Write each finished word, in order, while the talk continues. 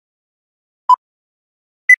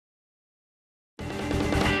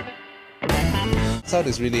KNOxOUT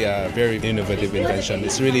is really a very innovative invention.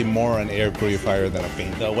 It's really more an air purifier than a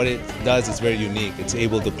paint. What it does is very unique. It's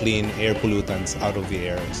able to clean air pollutants out of the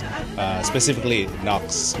air, specifically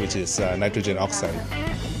NOx, which is nitrogen oxide.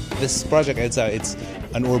 This project, Edsa, it's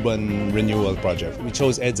an urban renewal project. We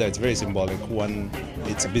chose Edsa, it's very symbolic. One,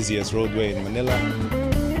 it's the busiest roadway in Manila.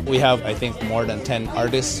 We have, I think, more than 10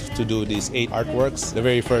 artists to do these 8 artworks. The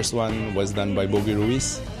very first one was done by Bogie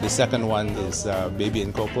Ruiz. The second one is Baby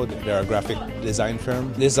and Coco. They're a graphic design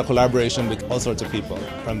firm. This is a collaboration with all sorts of people,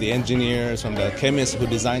 from the engineers, from the chemists who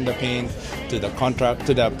designed the paint, to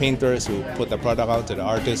the painters who put the product out, to the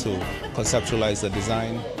artists who conceptualized the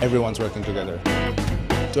design. Everyone's working together.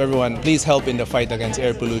 To everyone, please help in the fight against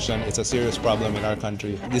air pollution. It's a serious problem in our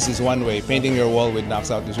country. This is one way. Painting your wall with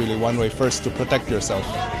KNOxOUT is really one way, first, to protect yourself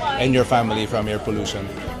and your family from air pollution,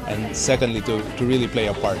 and secondly, to really play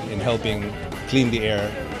a part in helping clean the air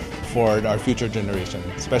for our future generation,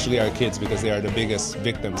 especially our kids, because they are the biggest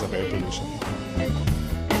victims of air pollution.